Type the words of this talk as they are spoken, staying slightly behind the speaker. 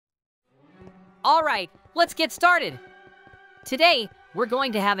All right, let's get started. Today, we're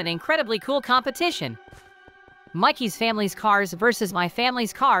going to have an incredibly cool competition. Mikey's family's cars versus my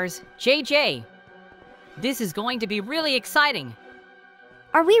family's cars, JJ. This is going to be really exciting.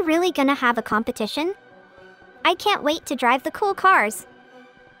 Are we really gonna have a competition? I can't wait to drive the cool cars.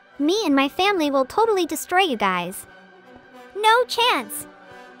 Me and my family will totally destroy you guys. No chance!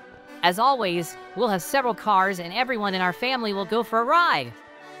 As always, we'll have several cars and everyone in our family will go for a ride.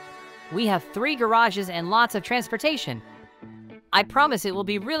 We have 3 garages and lots of transportation. I promise it will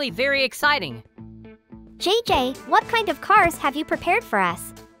be really very exciting. JJ, what kind of cars have you prepared for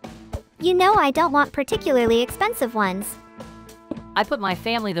us? You know I don't want particularly expensive ones. I put my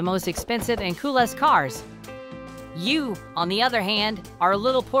family the most expensive and coolest cars. You, on the other hand, are a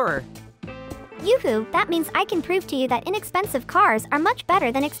little poorer. Yoo-hoo, that means I can prove to you that inexpensive cars are much better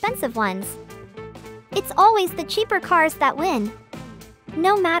than expensive ones. It's always the cheaper cars that win.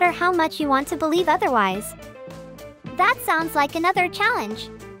 No matter how much you want to believe otherwise. That sounds like another challenge.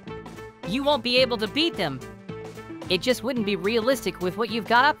 You won't be able to beat them. It just wouldn't be realistic with what you've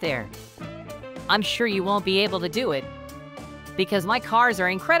got up there. I'm sure you won't be able to do it. Because my cars are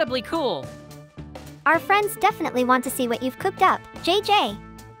incredibly cool. Our friends definitely want to see what you've cooked up, JJ.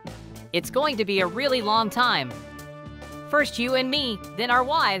 It's going to be a really long time. First you and me, then our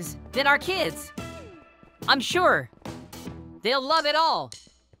wives, then our kids. I'm sure. They'll love it all.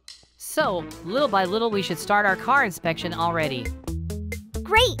 So, little by little we should start our car inspection already.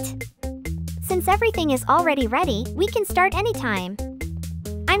 Great! Since everything is already ready, we can start anytime.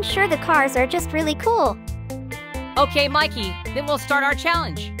 I'm sure the cars are just really cool. Okay, Mikey, then we'll start our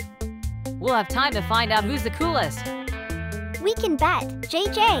challenge. We'll have time to find out who's the coolest. We can bet,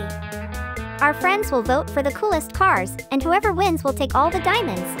 JJ. Our friends will vote for the coolest cars, and whoever wins will take all the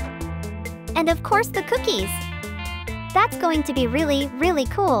diamonds. And of course the cookies. That's going to be really, really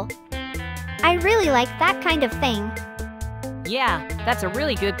cool. I really like that kind of thing. Yeah, that's a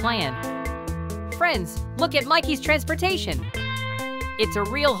really good plan. Friends, look at Mikey's transportation. It's a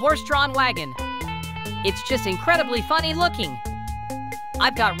real horse-drawn wagon. It's just incredibly funny looking.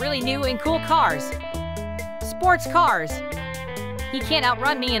 I've got really new and cool cars. Sports cars. He can't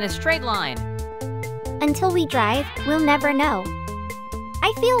outrun me in a straight line. Until we drive, we'll never know.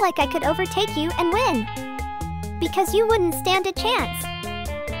 I feel like I could overtake you and win. Because you wouldn't stand a chance.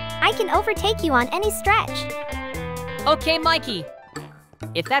 I can overtake you on any stretch. Okay, Mikey.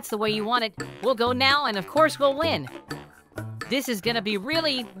 If that's the way you want it, we'll go now and of course we'll win. This is gonna be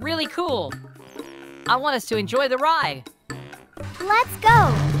really, really cool. I want us to enjoy the ride. Let's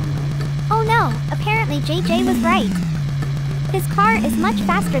go! Oh no, apparently JJ was right. His car is much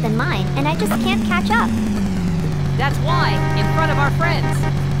faster than mine and I just can't catch up. That's why, in front of our friends.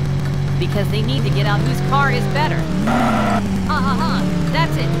 Because they need to get out whose car is better.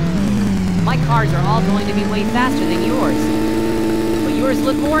 That's it. My cars are all going to be way faster than yours. But yours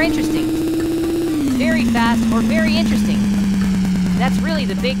look more interesting. Very fast or very interesting? That's really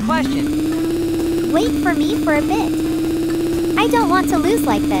the big question. Wait for me for a bit. I don't want to lose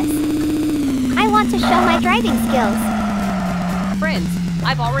like this. I want to show my driving skills. Friends,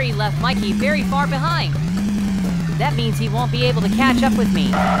 I've already left Mikey very far behind. That means he won't be able to catch up with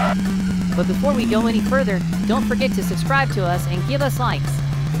me. But before we go any further, don't forget to subscribe to us and give us likes.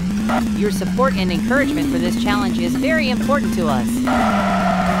 Your support and encouragement for this challenge is very important to us.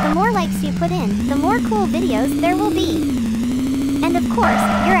 The more likes you put in, the more cool videos there will be. And of course,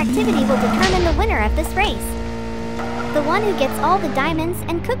 your activity will determine the winner of this race. The one who gets all the diamonds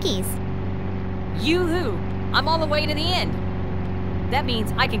and cookies. Yoo-hoo! I'm all the way to the end. That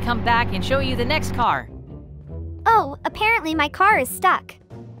means I can come back and show you the next car. Oh, apparently my car is stuck.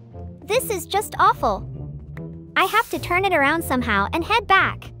 This is just awful. I have to turn it around somehow and head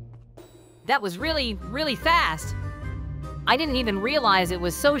back. That was really, really fast. I didn't even realize it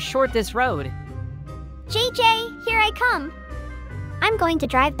was so short this road. JJ, here I come. I'm going to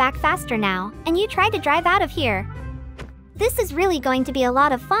drive back faster now, and you try to drive out of here. This is really going to be a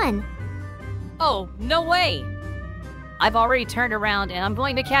lot of fun. Oh, no way! I've already turned around and I'm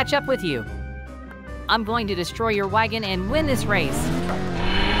going to catch up with you. I'm going to destroy your wagon and win this race.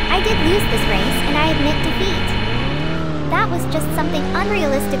 I did lose this race, and I admit defeat. That was just something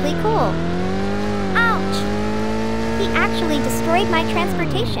unrealistically cool. Ouch! He actually destroyed my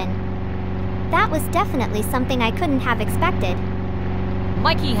transportation. That was definitely something I couldn't have expected.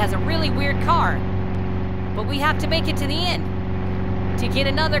 Mikey has a really weird car. But we have to make it to the end. To get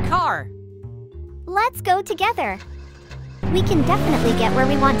another car. Let's go together. We can definitely get where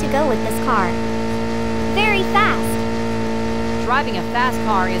we want to go with this car. Very fast. Driving a fast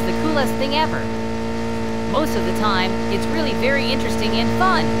car is the coolest thing ever. Most of the time, it's really very interesting and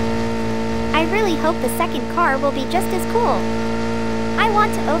fun. I really hope the second car will be just as cool. I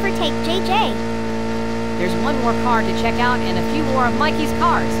want to overtake JJ. There's one more car to check out and a few more of Mikey's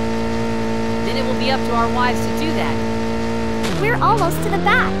cars. Then it will be up to our wives to do that. We're almost to the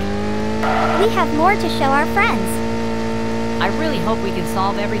back. We have more to show our friends. I really hope we can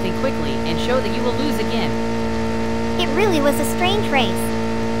solve everything quickly and show that you will lose again. It really was a strange race.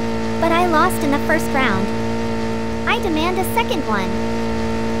 But I lost in the first round. I demand a second one.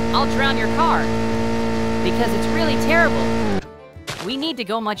 I'll drown your car. Because it's really terrible. We need to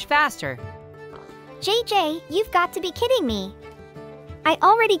go much faster. JJ, you've got to be kidding me. I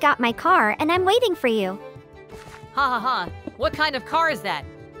already got my car and I'm waiting for you. Ha ha ha, what kind of car is that?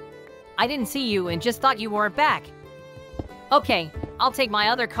 I didn't see you and just thought you weren't back. Okay, I'll take my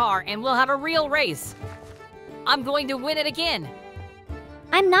other car and we'll have a real race. I'm going to win it again.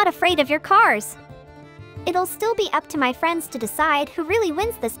 I'm not afraid of your cars. It'll still be up to my friends to decide who really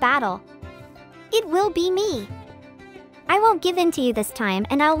wins this battle. It will be me. I won't give in to you this time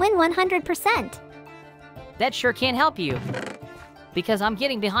and I'll win 100%. That sure can't help you. Because I'm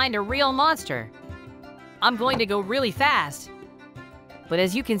getting behind a real monster. I'm going to go really fast. But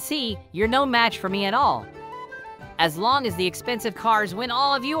as you can see, you're no match for me at all. As long as the expensive cars win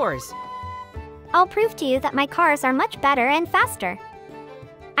all of yours. I'll prove to you that my cars are much better and faster.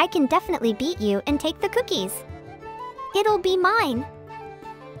 I can definitely beat you and take the cookies. It'll be mine.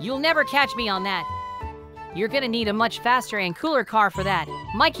 You'll never catch me on that. You're gonna need a much faster and cooler car for that.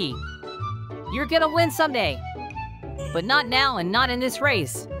 Mikey, you're gonna win someday. But not now and not in this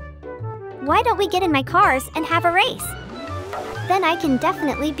race. Why don't we get in my cars and have a race? Then I can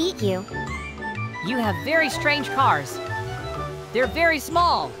definitely beat you. You have very strange cars. They're very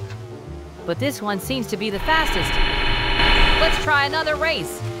small. But this one seems to be the fastest. Let's try another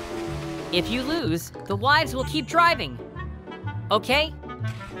race. If you lose, the wives will keep driving. Okay?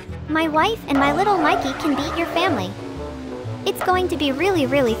 My wife and my little Mikey can beat your family. It's going to be really,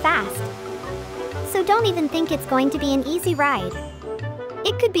 really fast. So don't even think it's going to be an easy ride.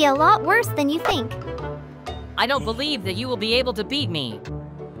 It could be a lot worse than you think. I don't believe that you will be able to beat me.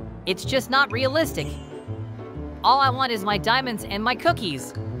 It's just not realistic. All I want is my diamonds and my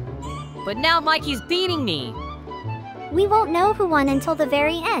cookies. But now Mikey's beating me. We won't know who won until the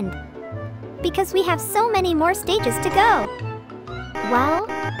very end. Because we have so many more stages to go. Well,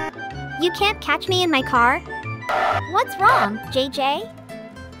 you can't catch me in my car? What's wrong, JJ?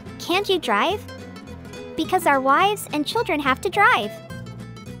 Can't you drive? Because our wives and children have to drive.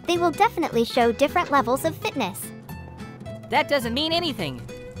 They will definitely show different levels of fitness. That doesn't mean anything.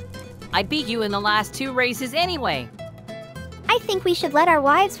 I beat you in the last 2 races anyway. I think we should let our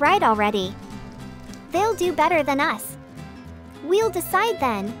wives ride already. They'll do better than us. We'll decide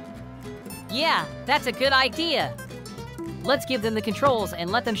then. Yeah, that's a good idea. Let's give them the controls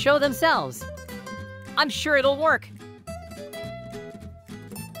and let them show themselves. I'm sure it'll work.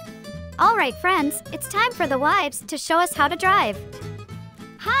 All right, friends, it's time for the wives to show us how to drive.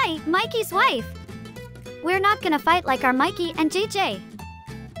 Hi, Mikey's wife. We're not gonna fight like our Mikey and JJ.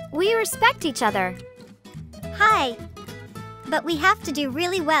 We respect each other. Hi. But we have to do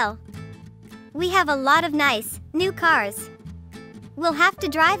really well. We have a lot of nice, new cars. We'll have to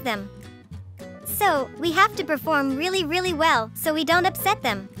drive them. So, we have to perform really, really well so we don't upset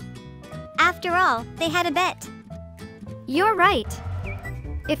them. After all, they had a bet. You're right.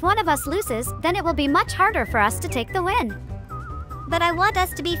 If one of us loses, then it will be much harder for us to take the win. But I want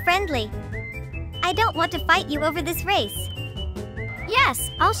us to be friendly. I don't want to fight you over this race.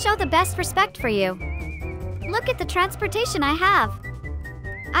 Yes, I'll show the best respect for you. Look at the transportation I have.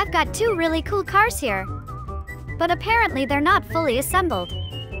 I've got 2 really cool cars here. But apparently they're not fully assembled.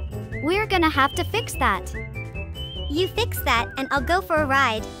 We're gonna have to fix that. You fix that and I'll go for a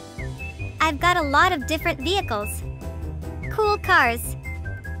ride. I've got a lot of different vehicles. Cool cars.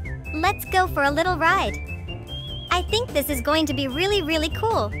 Let's go for a little ride. I think this is going to be really, really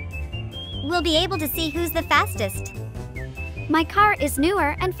cool. We'll be able to see who's the fastest. My car is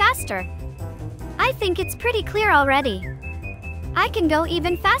newer and faster. I think it's pretty clear already. I can go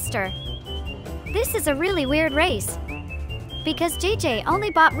even faster. This is a really weird race. Because JJ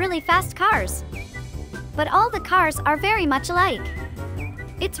only bought really fast cars. But all the cars are very much alike.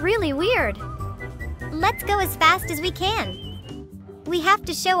 It's really weird. Let's go as fast as we can. We have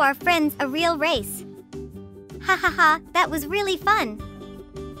to show our friends a real race. Ha ha ha, that was really fun.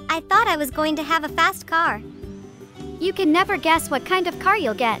 I thought I was going to have a fast car. You can never guess what kind of car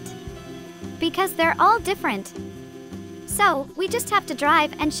you'll get. Because they're all different. So, we just have to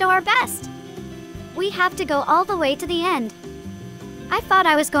drive and show our best. We have to go all the way to the end. I thought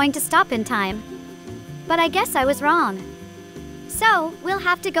I was going to stop in time. But I guess I was wrong. So, we'll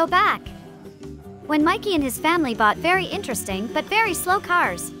have to go back. when Mikey and his family bought very interesting but very slow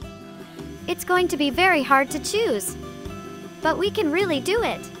cars. It's going to be very hard to choose. But we can really do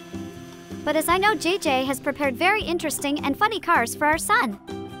it. But as I know, JJ has prepared very interesting and funny cars for our son.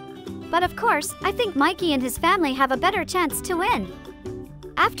 But of course, I think Mikey and his family have a better chance to win.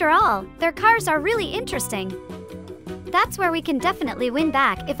 After all, their cars are really interesting. That's where we can definitely win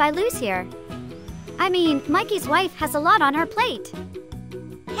back if I lose here. I mean, Mikey's wife has a lot on her plate.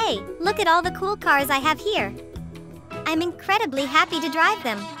 Hey, look at all the cool cars I have here. I'm incredibly happy to drive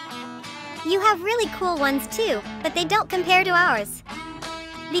them. You have really cool ones too, but they don't compare to ours.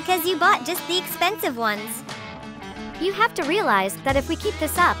 Because you bought just the expensive ones. You have to realize that if we keep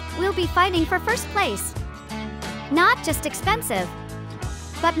this up, we'll be fighting for first place. Not just expensive,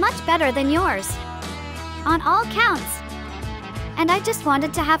 but much better than yours. On all counts. And I just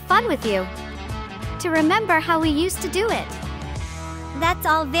wanted to have fun with you. To remember how we used to do it. That's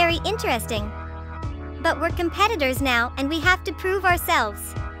all very interesting. But we're competitors now and we have to prove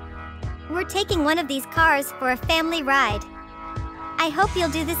ourselves. We're taking one of these cars for a family ride. I hope you'll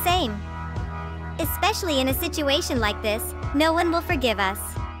do the same. Especially in a situation like this, no one will forgive us.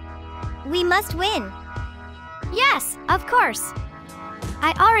 We must win. Yes, of course.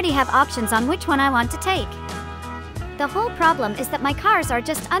 I already have options on which one I want to take. The whole problem is that my cars are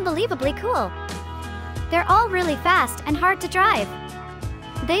just unbelievably cool. They're all really fast and hard to drive.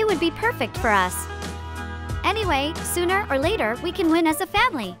 They would be perfect for us. Anyway, sooner or later, we can win as a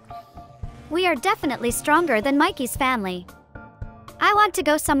family. We are definitely stronger than Mikey's family. I want to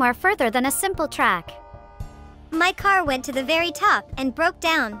go somewhere further than a simple track. My car went to the very top and broke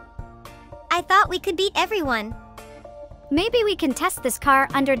down. I thought we could beat everyone. Maybe we can test this car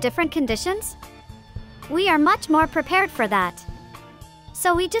under different conditions? We are much more prepared for that.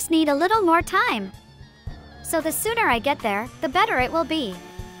 So we just need a little more time. So the sooner I get there, the better it will be.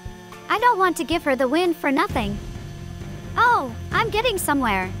 I don't want to give her the win for nothing. Oh, I'm getting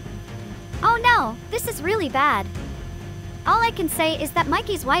somewhere. Oh no, this is really bad. All I can say is that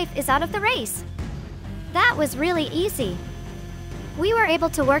Mikey's wife is out of the race. That was really easy. We were able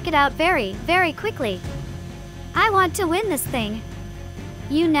to work it out very, very quickly. I want to win this thing.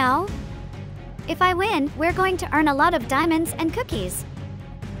 You know? If I win, we're going to earn a lot of diamonds and cookies.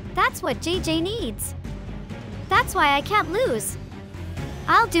 That's what JJ needs. That's why I can't lose.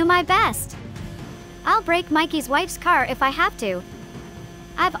 I'll do my best. I'll break Mikey's wife's car if I have to.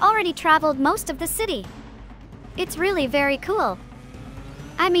 I've already traveled most of the city. It's really very cool.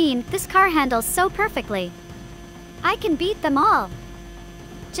 I mean, this car handles so perfectly. I can beat them all.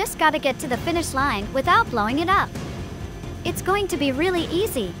 Just gotta get to the finish line without blowing it up. It's going to be really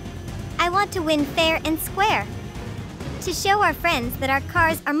easy. I want to win fair and square. To show our friends that our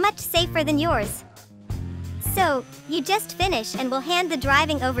cars are much safer than yours. So, you just finish and we'll hand the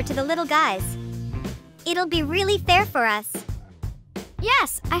driving over to the little guys. It'll be really fair for us.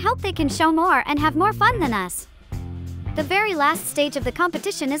 Yes, I hope they can show more and have more fun than us. The very last stage of the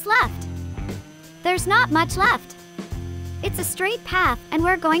competition is left. There's not much left. It's a straight path and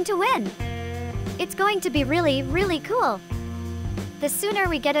we're going to win. It's going to be really, really cool. The sooner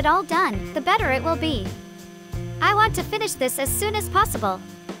we get it all done, the better it will be. I want to finish this as soon as possible.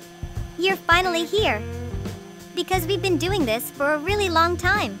 You're finally here. Because we've been doing this for a really long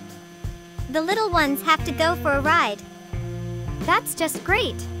time. The little ones have to go for a ride. That's just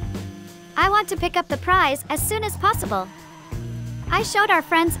great. I want to pick up the prize as soon as possible. I showed our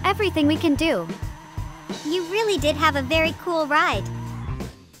friends everything we can do. You really did have a very cool ride.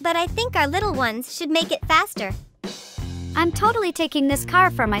 But I think our little ones should make it faster. I'm totally taking this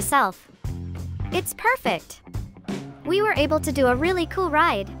car for myself. It's perfect. We were able to do a really cool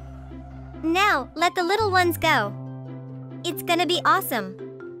ride. Now, let the little ones go. It's gonna be awesome.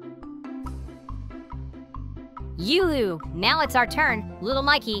 Yoo-hoo! Now it's our turn. Little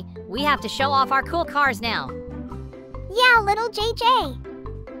Mikey, we have to show off our cool cars now. Yeah, little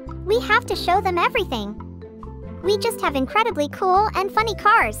JJ. We have to show them everything. We just have incredibly cool and funny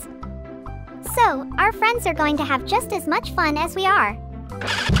cars. So, our friends are going to have just as much fun as we are.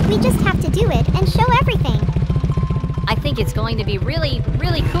 We just have to do it and show everything. I think it's going to be really,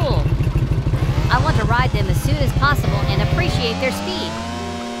 really cool. I want to ride them as soon as possible and appreciate their speed.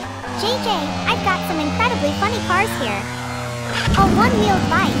 JJ, I've got some incredibly funny cars here. A one-wheeled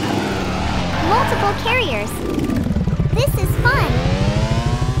bike. Multiple carriers. This is fun.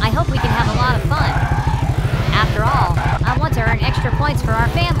 I hope we can have a lot of fun. After all, I want to earn extra points for our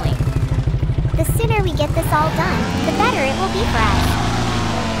family. The sooner we get this all done, the better it will be for us.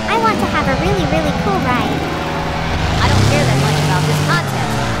 I want to have a really, really cool ride. I don't care that much about this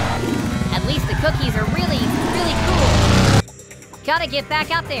contest. At least the cookies are really, really cool. Gotta get back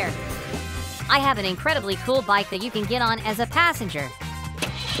out there. I have an incredibly cool bike that you can get on as a passenger.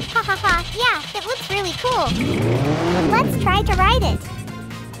 Ha ha ha, yeah, it looks really cool. Let's try to ride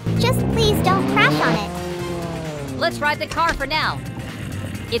it. Just please don't crash on it. Let's ride the car for now.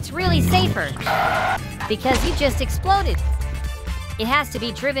 It's really safer because you just exploded. It has to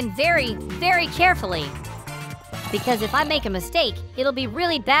be driven very, very carefully because if I make a mistake, it'll be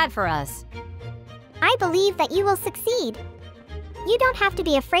really bad for us. I believe that you will succeed. You don't have to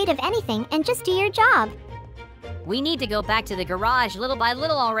be afraid of anything and just do your job. We need to go back to the garage little by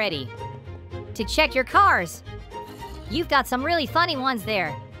little already to check your cars. You've got some really funny ones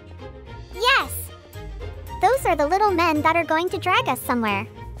there. Yes! Those are the little men that are going to drag us somewhere.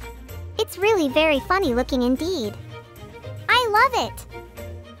 It's really very funny looking indeed. I love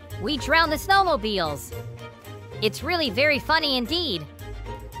it! We drowned the snowmobiles. It's really very funny indeed.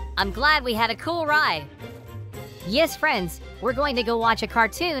 I'm glad we had a cool ride. Yes, friends, we're going to go watch a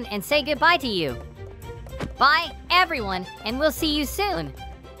cartoon and say goodbye to you. Bye, everyone, and we'll see you soon.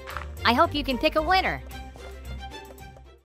 I hope you can pick a winner.